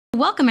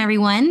welcome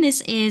everyone.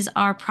 This is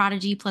our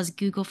Prodigy plus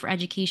Google for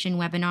Education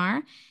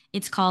webinar.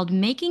 It's called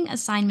Making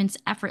Assignments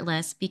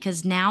Effortless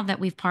because now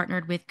that we've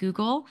partnered with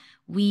Google,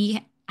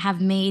 we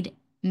have made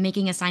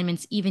making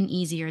assignments even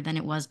easier than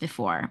it was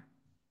before.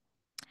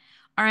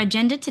 Our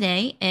agenda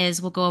today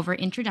is we'll go over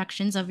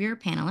introductions of your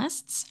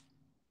panelists,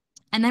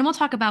 and then we'll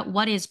talk about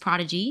what is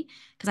Prodigy,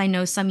 because I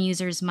know some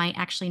users might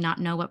actually not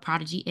know what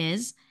Prodigy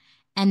is.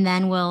 And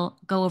then we'll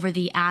go over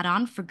the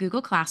add-on for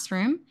Google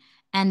Classroom.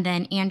 And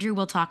then Andrew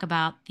will talk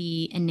about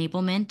the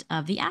enablement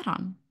of the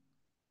add-on.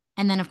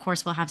 And then, of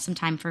course, we'll have some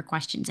time for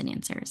questions and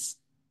answers.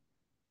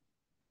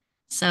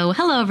 So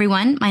hello,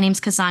 everyone. My name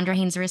is Cassandra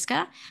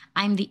Haynes-Riska.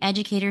 I'm the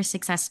Educator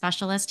Success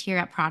Specialist here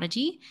at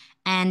Prodigy,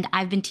 and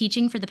I've been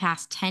teaching for the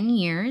past 10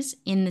 years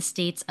in the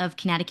states of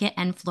Connecticut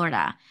and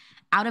Florida.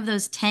 Out of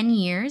those 10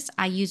 years,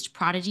 I used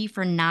Prodigy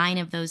for 9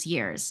 of those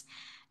years.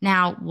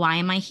 Now, why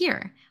am I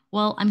here?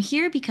 Well, I'm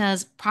here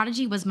because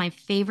Prodigy was my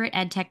favorite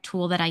EdTech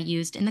tool that I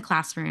used in the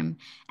classroom,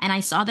 and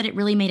I saw that it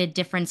really made a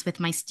difference with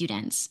my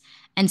students.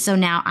 And so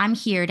now I'm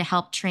here to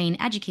help train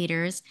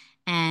educators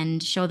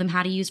and show them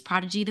how to use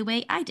Prodigy the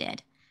way I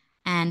did.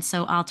 And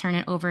so I'll turn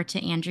it over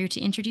to Andrew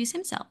to introduce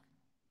himself.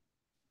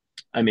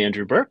 I'm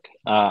Andrew Burke.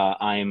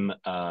 I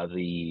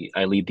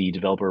lead the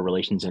developer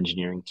relations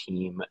engineering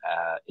team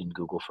in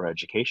Google for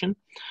Education.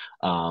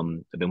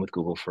 I've been with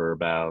Google for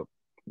about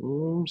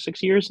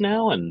 6 years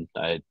now, and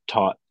I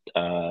taught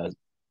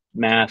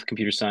math,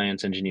 computer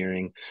science,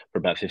 engineering for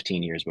about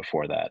 15 years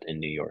before that in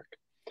New York.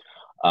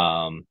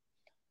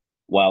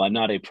 While I'm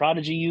not a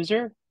Prodigy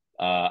user,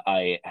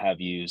 I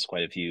have used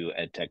quite a few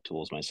EdTech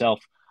tools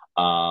myself.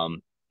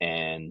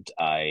 And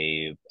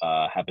I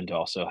happen to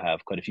also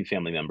have quite a few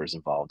family members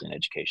involved in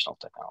educational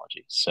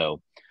technology. So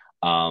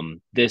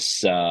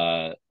this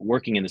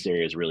working in this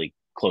area is really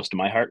close to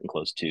my heart and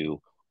close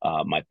to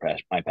my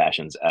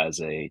passions as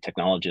a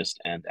technologist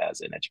and as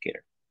an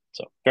educator.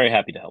 So very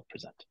happy to help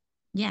present.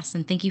 Yes,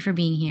 and thank you for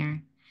being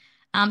here.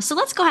 So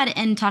let's go ahead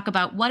and talk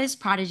about what is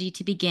Prodigy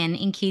to begin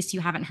in case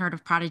you haven't heard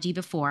of Prodigy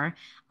before.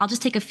 I'll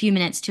just take a few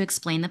minutes to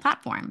explain the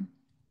platform.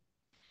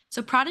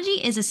 So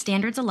Prodigy is a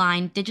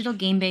standards-aligned digital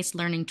game-based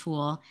learning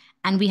tool,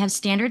 and we have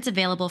standards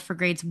available for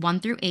grades 1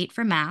 through 8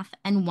 for math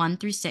and 1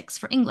 through 6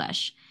 for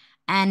English.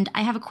 And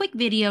I have a quick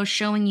video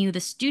showing you the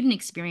student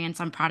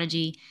experience on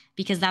Prodigy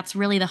because that's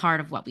really the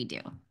heart of what we do.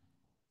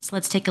 So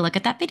let's take a look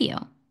at that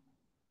video.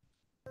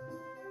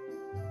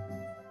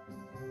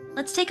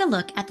 Let's take a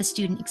look at the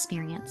student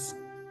experience.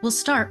 We'll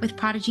start with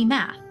Prodigy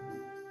Math.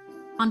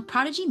 On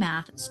Prodigy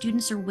Math,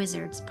 students are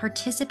wizards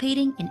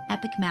participating in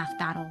epic math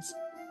battles.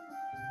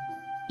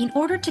 In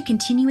order to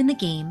continue in the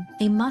game,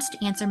 they must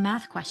answer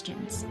math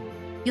questions.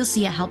 You'll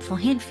see a helpful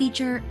hint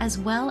feature as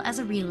well as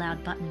a read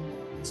aloud button.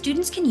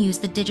 Students can use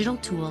the digital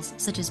tools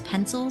such as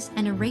pencils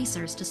and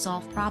erasers to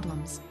solve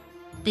problems.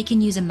 They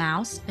can use a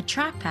mouse, a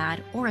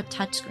trackpad, or a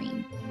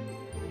touchscreen.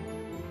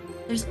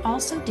 There's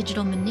also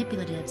digital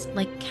manipulatives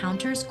like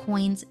counters,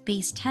 coins,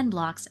 base 10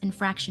 blocks, and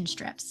fraction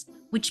strips,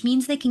 which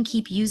means they can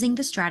keep using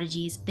the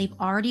strategies they've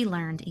already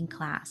learned in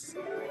class.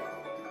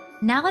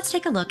 Now let's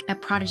take a look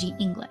at Prodigy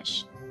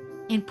English.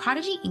 In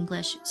Prodigy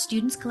English,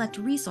 students collect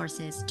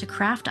resources to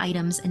craft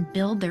items and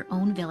build their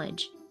own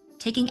village.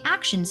 Taking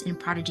actions in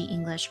Prodigy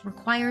English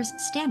requires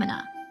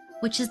stamina,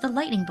 which is the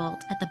lightning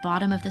bolt at the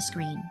bottom of the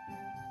screen.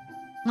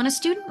 When a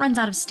student runs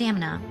out of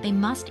stamina, they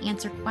must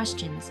answer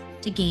questions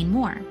to gain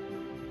more.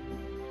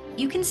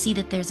 You can see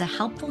that there's a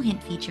helpful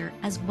hint feature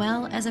as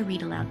well as a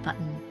read aloud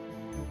button.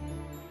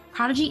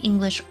 Prodigy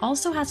English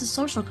also has a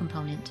social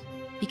component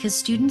because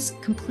students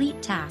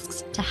complete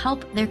tasks to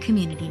help their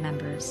community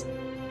members.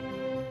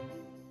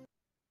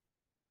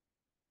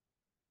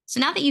 So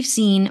now that you've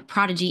seen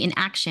Prodigy in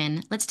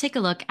action, let's take a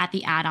look at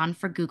the add-on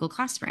for Google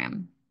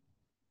Classroom.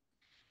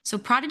 So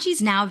Prodigy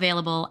is now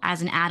available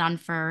as an add-on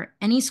for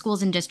any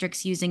schools and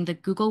districts using the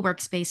Google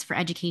Workspace for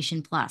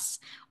Education Plus,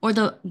 or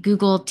the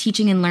Google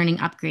Teaching and Learning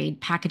Upgrade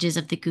packages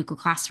of the Google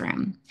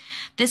Classroom.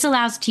 This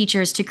allows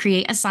teachers to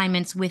create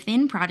assignments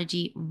within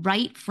Prodigy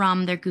right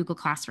from their Google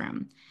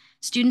Classroom.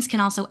 Students can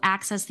also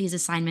access these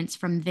assignments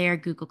from their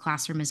Google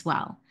Classroom as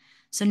well.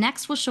 So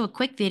next, we'll show a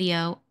quick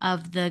video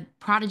of the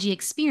Prodigy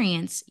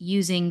experience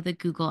using the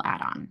Google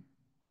add-on.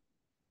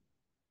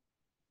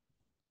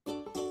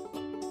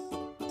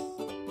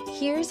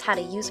 Here's how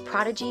to use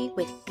Prodigy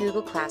with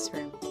Google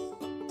Classroom.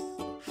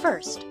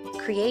 First,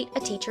 create a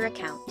teacher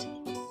account.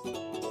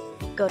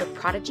 Go to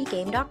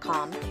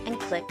prodigygame.com and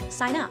click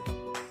Sign Up.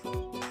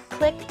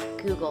 Click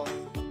Google.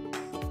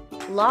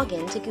 Log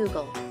in to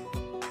Google.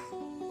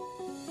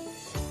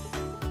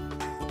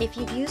 If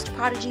you've used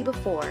Prodigy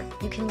before,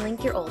 you can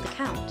link your old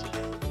account.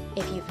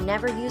 If you've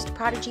never used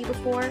Prodigy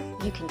before,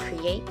 you can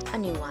create a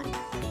new one.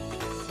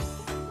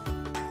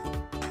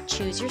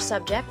 Choose your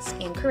subjects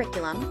and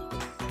curriculum.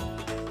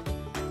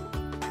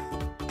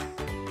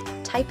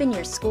 Type in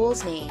your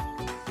school's name.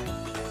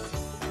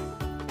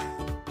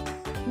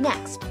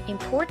 Next,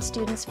 import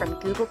students from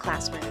Google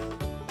Classroom.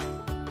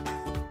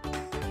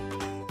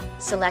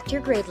 Select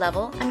your grade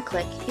level and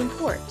click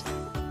Import.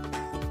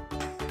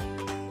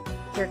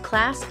 Your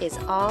class is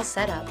all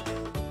set up.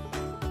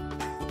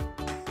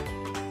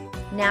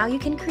 Now you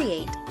can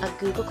create a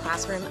Google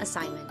Classroom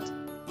assignment.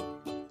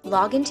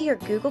 Log into your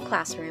Google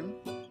Classroom,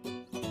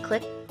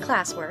 click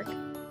Classwork,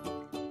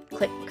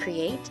 click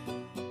Create,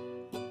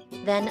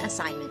 then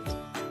Assignment.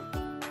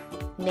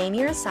 Name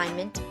your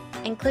assignment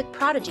and click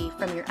Prodigy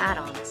from your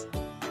add-ons.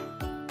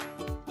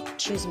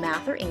 Choose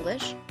Math or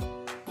English.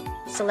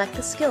 Select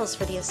the skills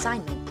for the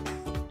assignment.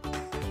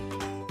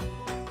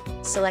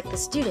 Select the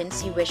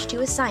students you wish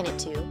to assign it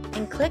to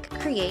and click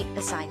Create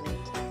Assignment.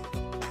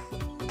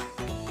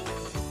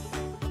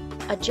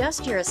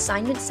 Adjust your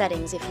assignment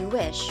settings if you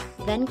wish,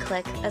 then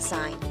click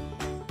Assign.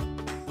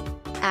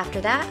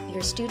 After that,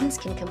 your students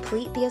can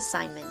complete the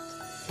assignment.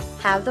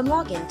 Have them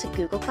log in to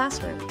Google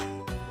Classroom.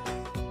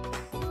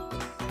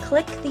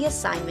 Click the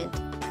assignment,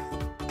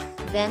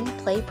 then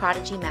play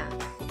Prodigy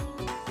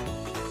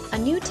Math. A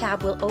new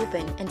tab will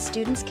open and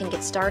students can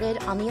get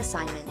started on the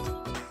assignment.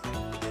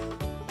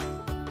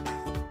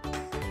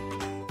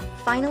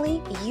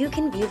 Finally, you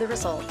can view the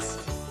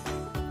results.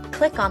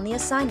 Click on the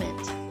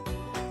assignment.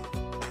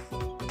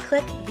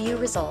 Click View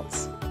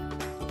Results.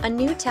 A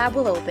new tab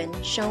will open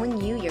showing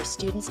you your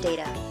students'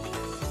 data.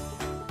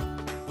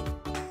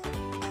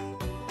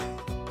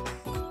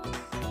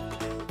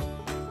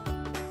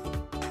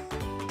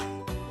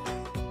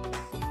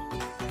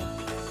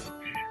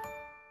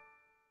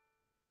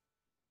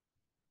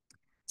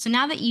 So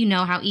now that you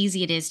know how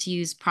easy it is to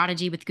use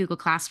Prodigy with Google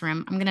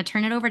Classroom, I'm going to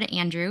turn it over to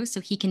Andrew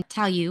so he can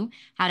tell you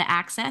how to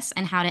access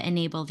and how to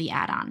enable the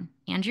add-on.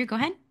 Andrew, go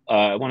ahead.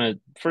 I want to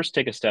first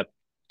take a step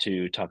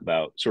to talk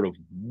about sort of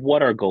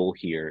what our goal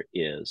here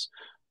is.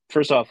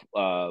 First off,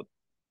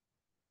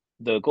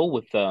 the goal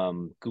with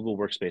Google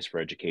Workspace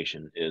for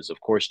Education is, of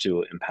course,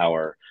 to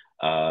empower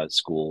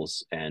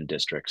schools and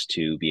districts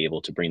to be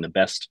able to bring the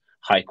best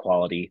high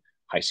quality,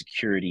 high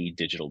security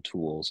digital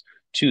tools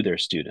to their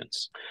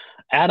students.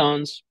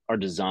 Add-ons are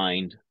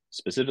designed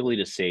specifically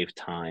to save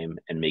time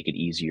and make it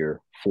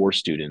easier for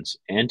students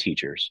and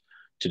teachers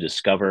to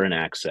discover and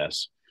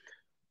access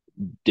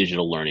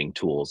digital learning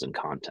tools and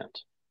content.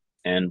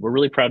 And we're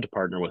really proud to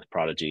partner with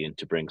Prodigy and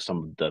to bring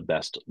some of the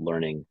best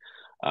learning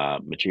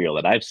material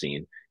that I've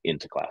seen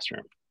into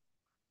Classroom.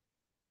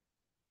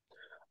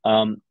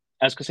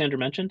 As Cassandra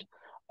mentioned,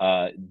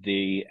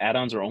 the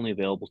add-ons are only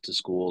available to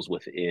schools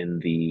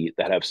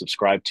that have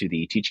subscribed to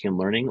the Teaching and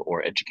Learning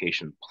or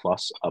Education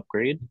Plus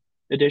upgrade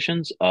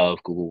editions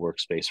of Google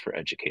Workspace for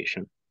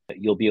Education.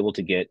 You'll be able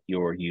to get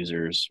your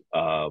users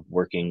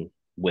working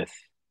with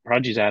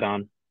Prodigy's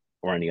add-on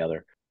or any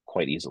other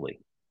quite easily.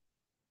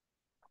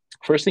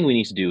 First thing we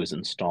need to do is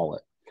install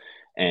it.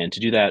 And to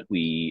do that,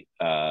 we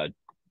do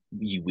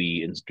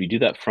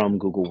that from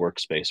Google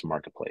Workspace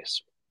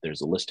Marketplace. There's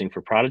a listing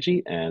for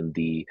Prodigy, and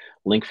the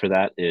link for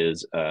that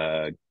is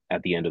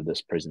at the end of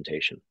this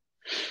presentation.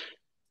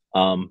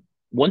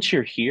 Once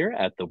you're here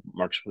at the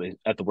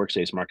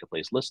Workspace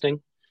Marketplace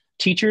listing,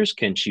 teachers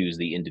can choose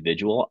the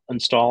individual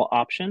install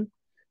option,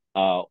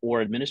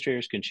 or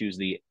administrators can choose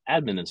the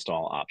admin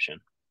install option.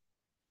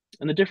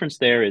 And the difference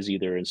there is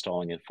either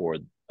installing it for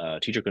a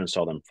teacher can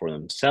install them for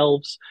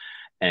themselves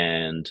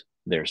and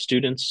their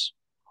students,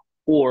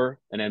 or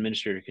an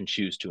administrator can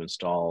choose to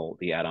install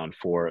the add-on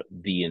for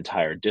the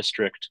entire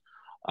district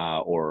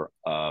or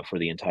for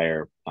the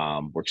entire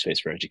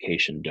Workspace for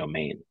Education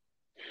domain.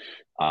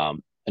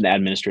 An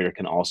administrator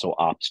can also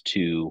opt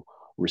to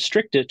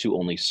restrict it to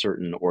only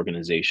certain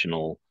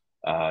organizational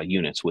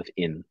units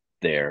within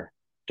their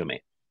domain.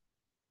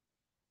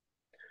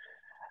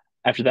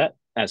 After that,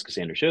 as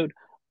Cassandra showed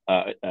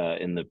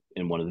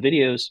in one of the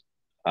videos,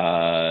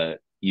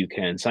 you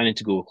can sign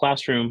into Google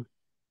Classroom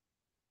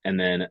and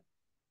then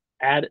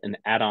add an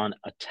add-on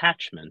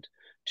attachment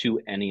to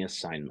any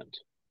assignment.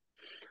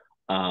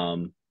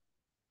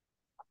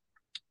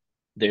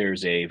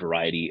 There's a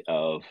variety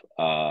of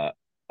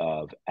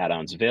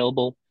add-ons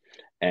available,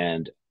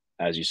 and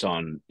as you saw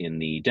in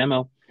the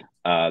demo,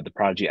 the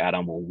Prodigy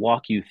add-on will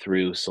walk you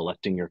through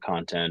selecting your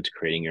content,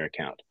 creating your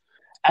account.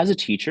 As a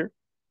teacher,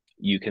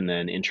 you can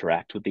then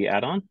interact with the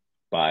add-on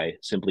by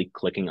simply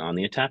clicking on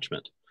the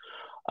attachment.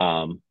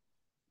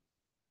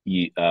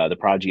 The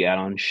Prodigy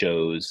add-on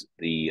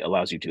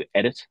allows you to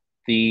edit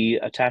the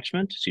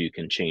attachment, so you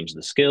can change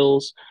the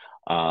skills,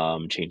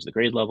 change the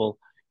grade level.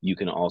 You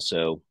can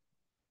also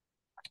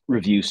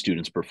review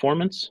students'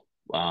 performance,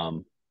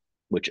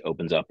 which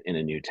opens up in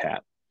a new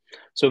tab.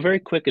 So a very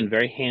quick and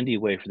very handy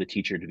way for the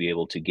teacher to be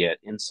able to get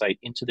insight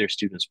into their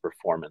students'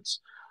 performance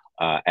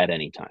at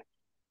any time.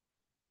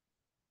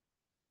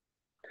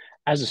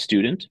 As a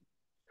student,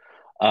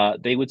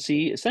 they would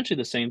see essentially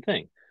the same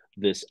thing.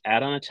 This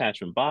add-on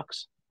attachment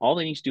box, all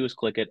they need to do is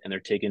click it and they're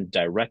taken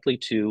directly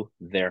to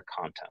their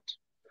content.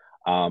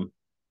 I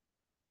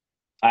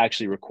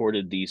actually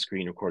recorded these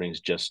screen recordings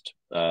just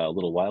a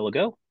little while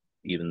ago,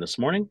 even this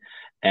morning.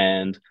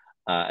 And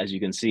as you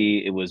can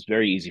see, it was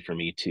very easy for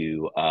me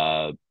to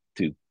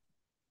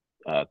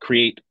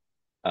create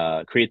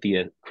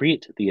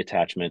the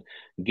attachment,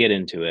 get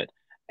into it,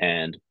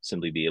 and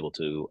simply be able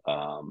to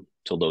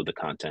to load the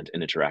content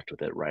and interact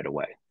with it right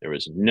away. There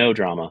was no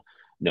drama,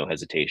 no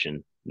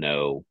hesitation,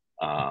 no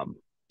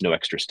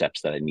extra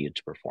steps that I needed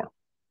to perform.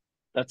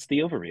 That's the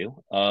overview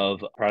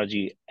of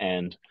Prodigy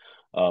and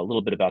a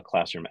little bit about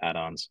classroom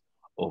add-ons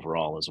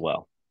overall as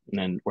well. And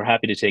then we're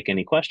happy to take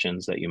any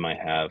questions that you might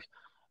have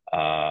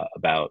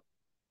about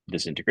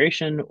this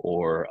integration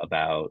or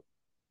about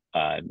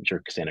I'm sure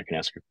Cassandra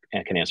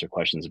can answer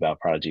questions about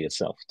Prodigy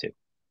itself too.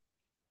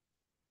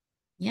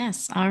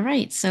 Yes. All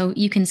right. So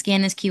you can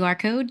scan this QR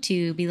code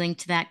to be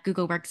linked to that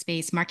Google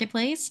Workspace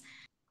Marketplace.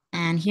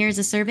 And here's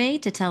a survey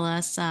to tell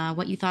us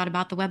what you thought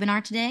about the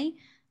webinar today.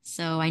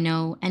 So I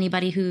know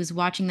anybody who's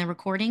watching the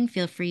recording,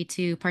 feel free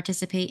to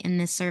participate in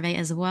this survey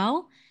as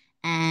well.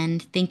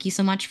 And thank you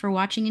so much for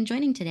watching and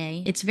joining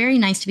today. It's very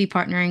nice to be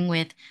partnering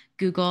with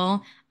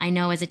Google. I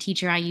know as a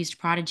teacher, I used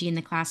Prodigy in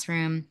the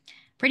classroom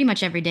pretty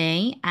much every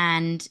day.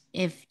 And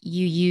if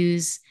you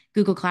use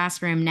Google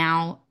Classroom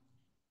now,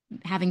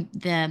 having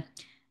the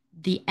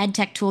ed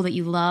tech tool that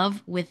you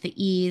love with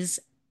the ease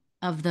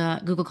of the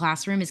Google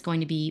Classroom is going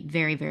to be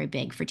very, very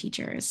big for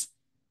teachers.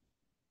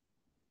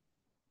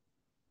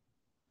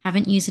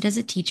 Haven't used it as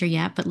a teacher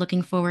yet, but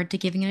looking forward to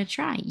giving it a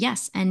try.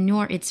 Yes, and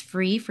Noor, it's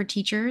free for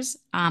teachers.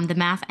 The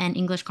math and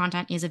English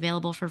content is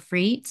available for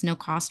free. It's no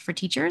cost for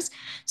teachers.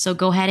 So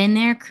go ahead in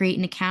there, create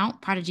an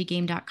account,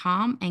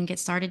 prodigygame.com, and get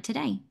started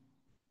today.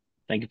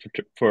 Thank you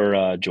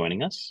for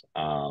joining us.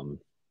 Feel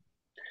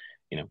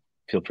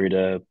free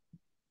to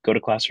go to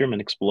Classroom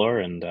and explore,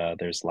 and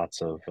there's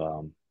lots of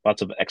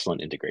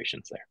excellent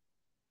integrations there.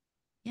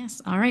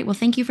 Yes. All right. Well,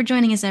 thank you for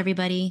joining us,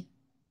 everybody.